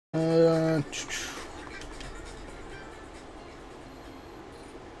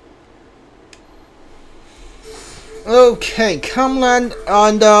Okay, Camland,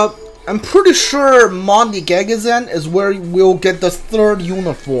 and I'm pretty sure Monty Gagazen is where we'll get the third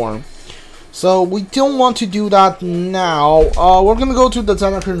uniform. So we don't want to do that now. We're gonna go to the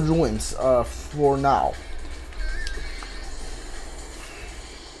Xanarkand Ruins for now.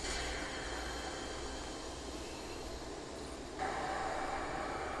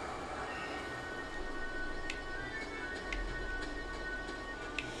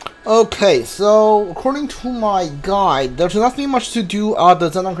 Okay, so according to my guide, there's nothing much to do at the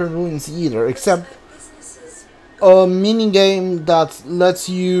Xanarkand Ruins either, except a mini game that lets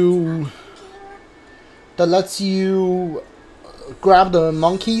you grab the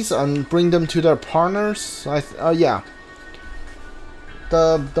monkeys and bring them to their partners. Yeah,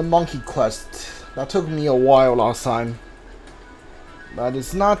 the monkey quest that took me a while last time, but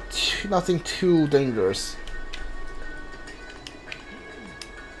it's nothing too dangerous.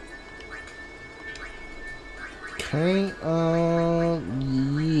 Okay,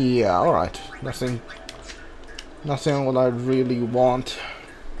 yeah, alright. Nothing what I really want.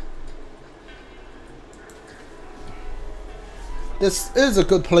 This is a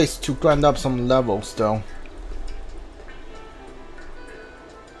good place to grind up some levels, though.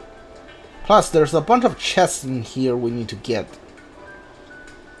 Plus, there's a bunch of chests in here we need to get.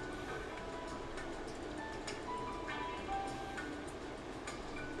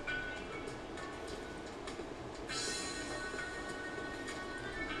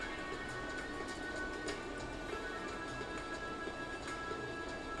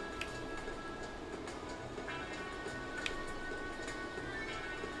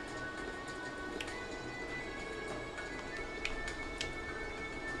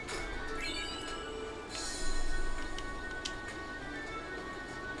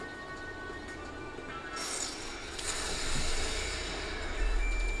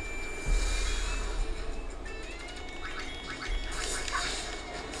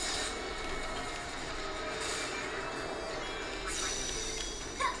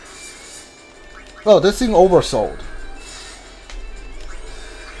 Oh, this thing oversold.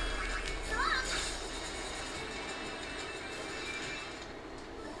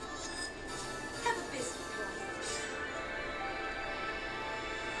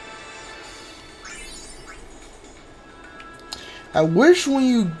 I wish when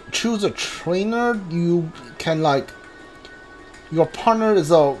you choose a trainer, you can your partner is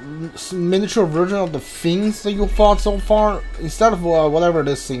a miniature version of the things that you fought so far, instead of whatever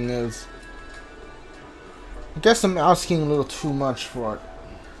this thing is. I guess I'm asking a little too much for it.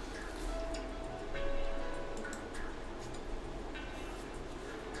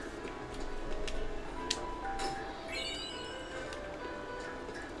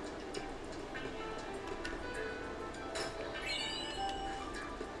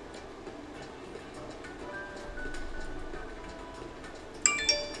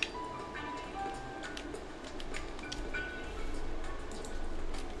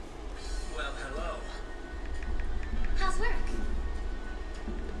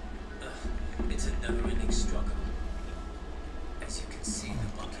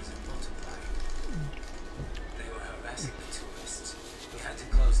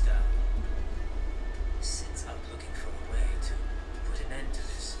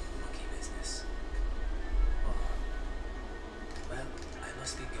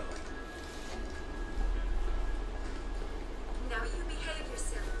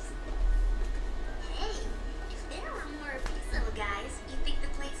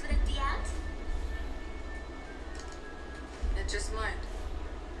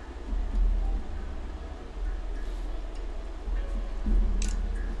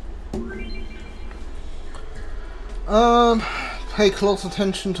 Pay close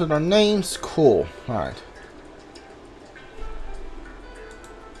attention to their names. Cool. Alright.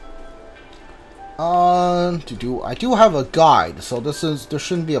 I do have a guide, so there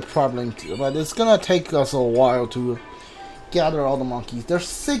shouldn't be a problem, but it's gonna take us a while to gather all the monkeys. There's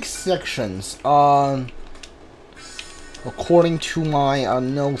 6 sections, according to my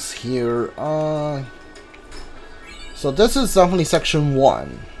notes here. So this is definitely section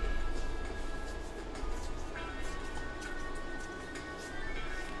 1.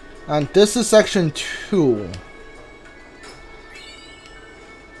 And this is section 2.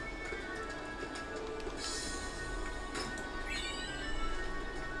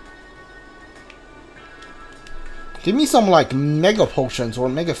 Give me some like mega potions or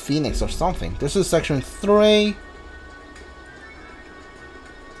mega phoenix or something. This is section 3.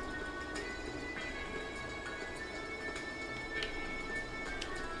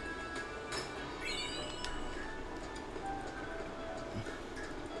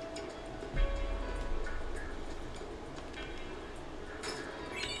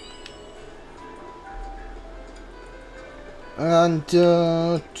 And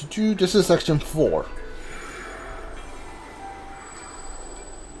this is section 4.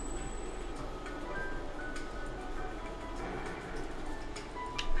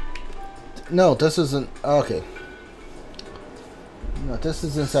 No, this isn't. Okay. No, this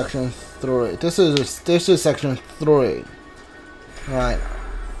is in section 3. This is section 3. Right.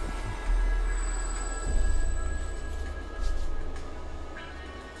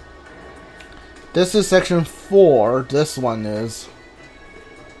 This is section 4. This one is.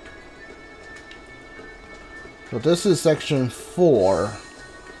 So this is section 4.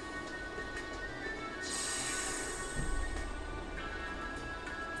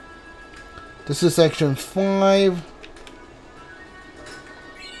 This is section 5.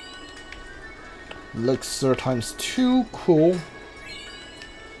 Elixir times 2, cool.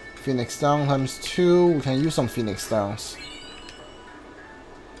 Phoenix down times 2. We can use some Phoenix downs.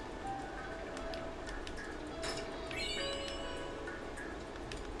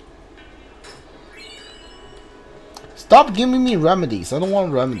 Stop giving me remedies. I don't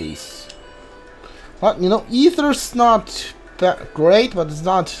want remedies. But you know, Ether's not that great, but it's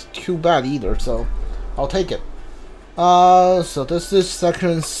not too bad either, so I'll take it. So this is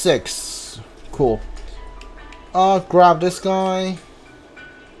section 6. Cool. Grab this guy.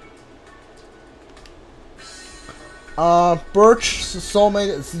 Birch soulmate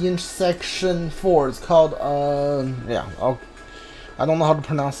is in section 4. It's called yeah. I don't know how to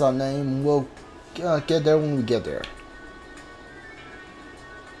pronounce that name. We'll get there when we get there.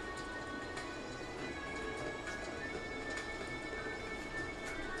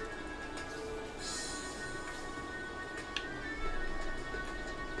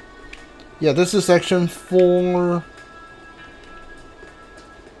 Yeah, this is section 4.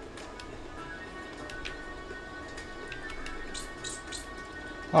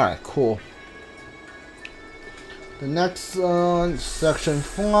 Alright, cool. The next section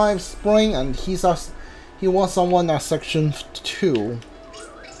 5, spring, and he wants someone at section 2.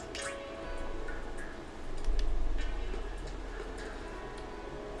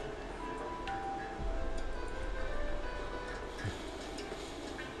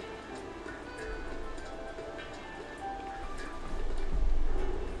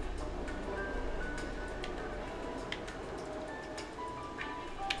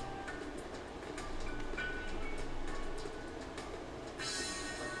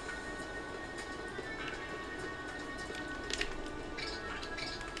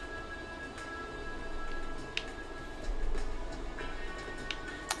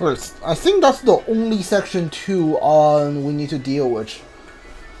 I think that's the only section 2 we need to deal with.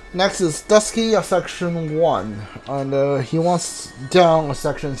 Next is Dusky at section 1, and he wants down a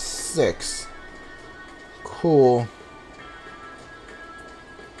section 6. Cool.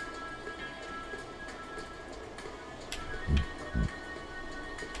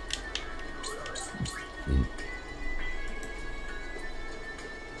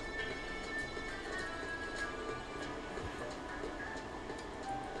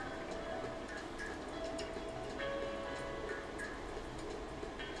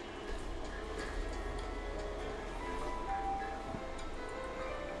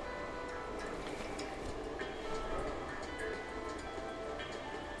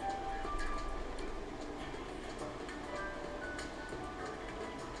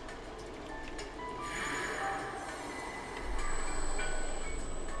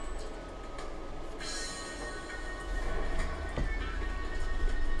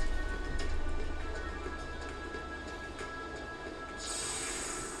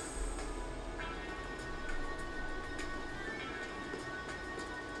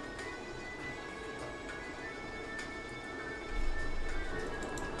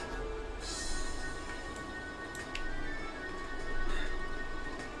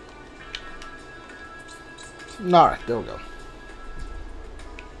 Alright, there we go.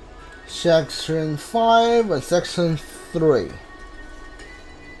 Section 5 and section 3.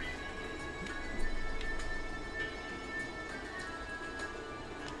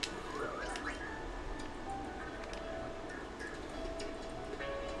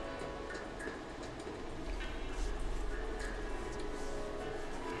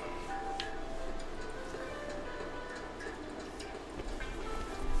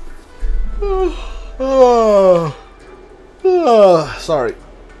 Sorry.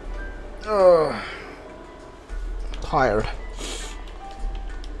 Tired.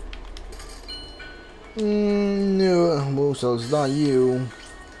 No, so it's not you.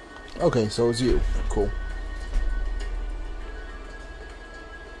 Okay, so it's you. Cool.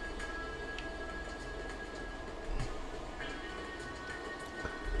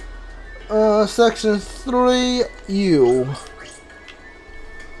 Section 3, you.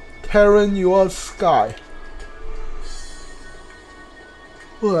 transparent your sky.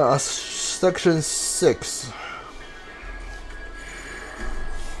 Well, section 6.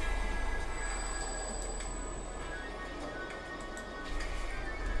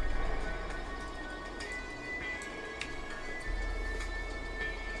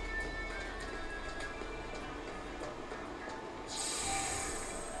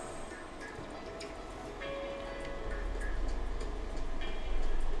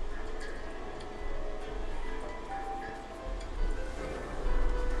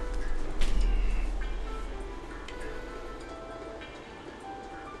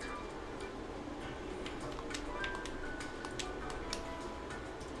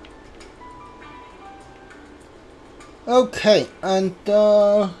 Okay, and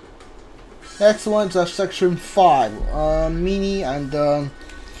next one's section 5. Mini, and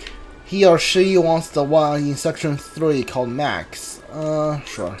he or she wants the one in section 3 called Max.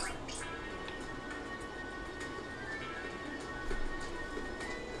 Sure.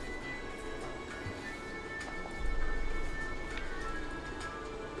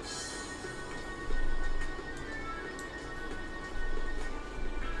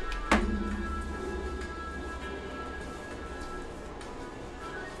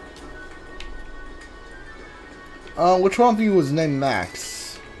 Which one of you was named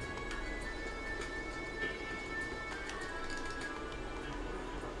Max?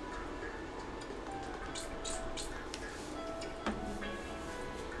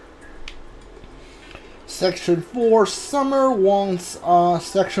 Section 4, Summer wants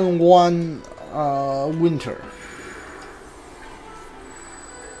Section 1, Winter.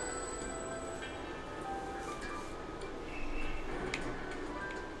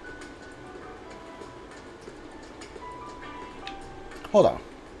 Hold on.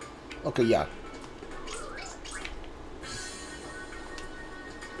 Okay, yeah.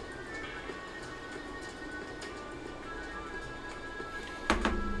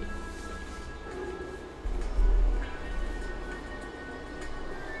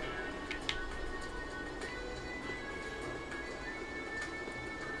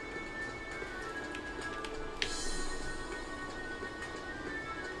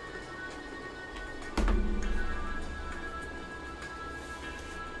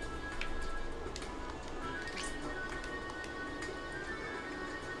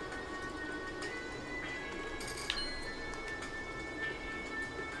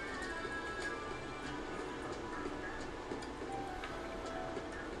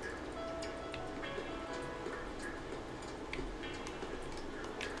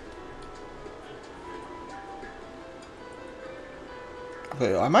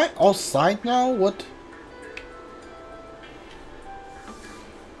 Okay, am I outside now? What?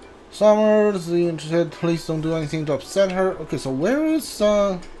 Summer is interested. Please don't do anything to upset her. Okay, so where is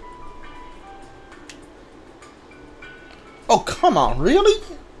Oh, come on, really?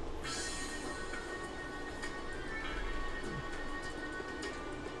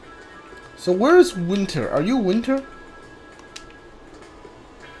 So where is Winter? Are you Winter?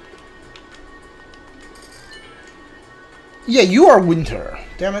 Yeah, you are Winter.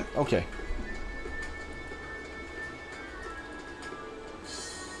 Damn it. Okay.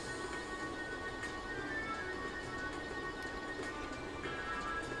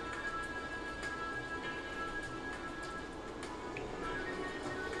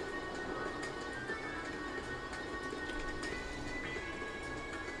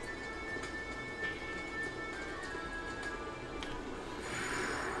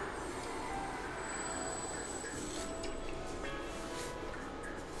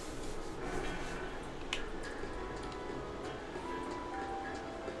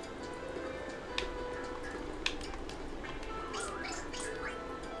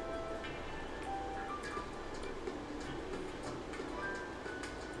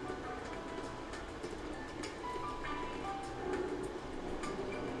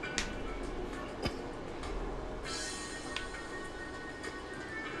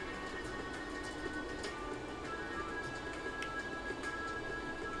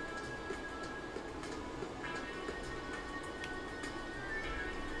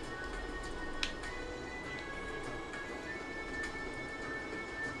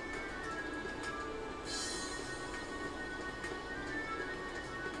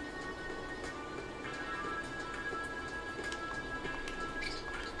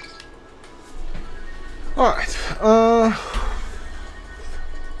 Alright,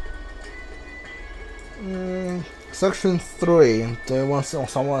 section 3, they want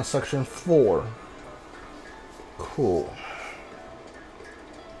someone in section 4. Cool.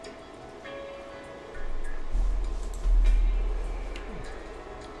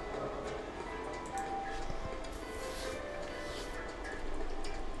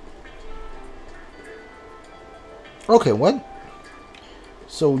 Okay, what?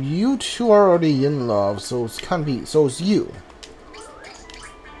 So you two are already in love, so it can't be. So it's you.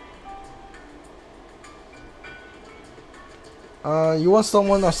 You want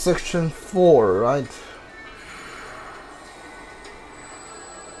someone at section 4, right?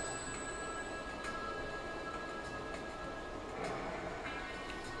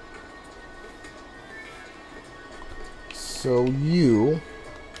 So you...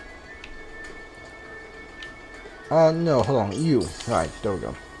 no, hold on, you. Right, there we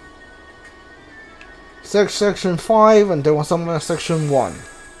go. Section 5, and there was someone at section 1.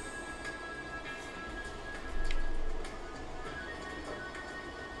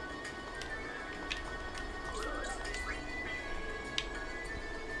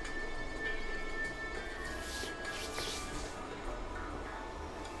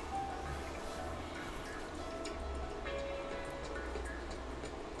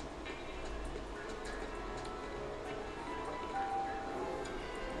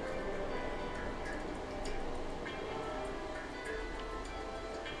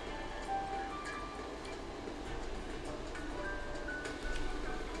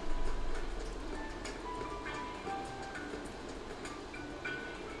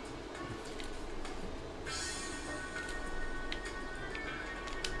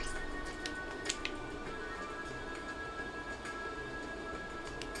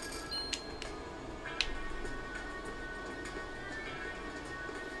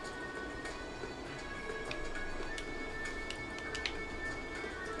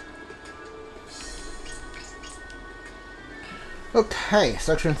 Okay,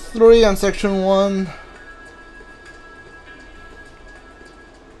 section 3 and section 1.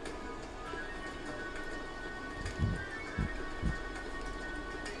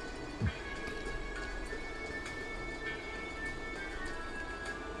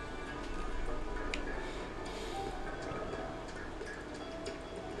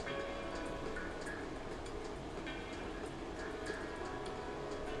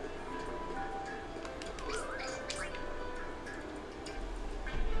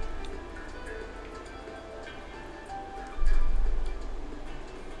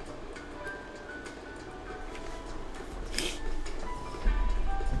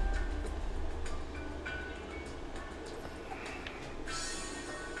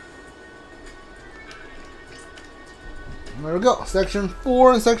 There we go. Section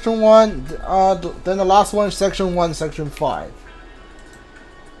 4 and section 1. Then the last one, section 1, section 5.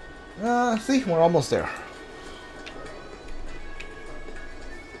 See, we're almost there.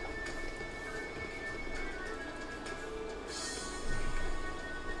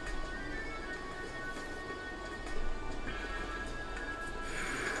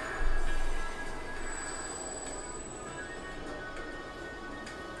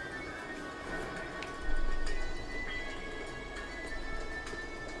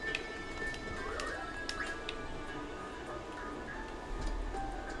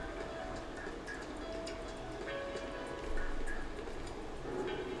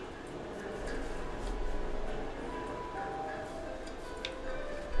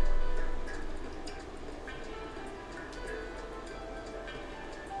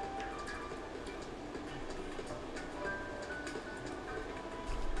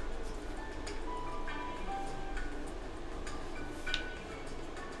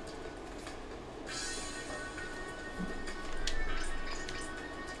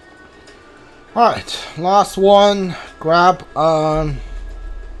 Alright, last one. Grab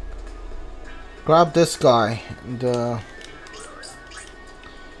this guy and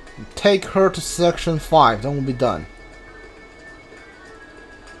take her to section 5, then we'll be done.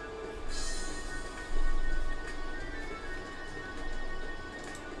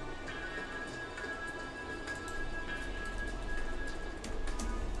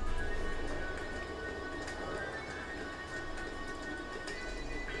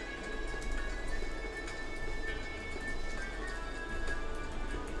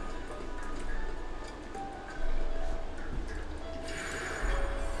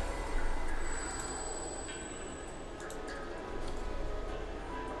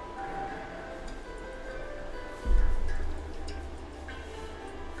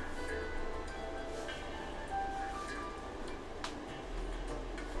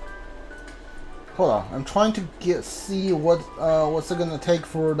 Hold on, I'm trying to see what's it gonna take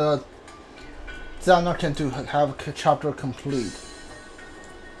for the Zanarkand to have chapter complete.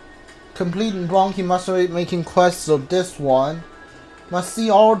 Complete in Bronchi Master making quests, so this one must see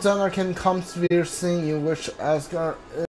all Zanarkand comes sphere scene in which Asgard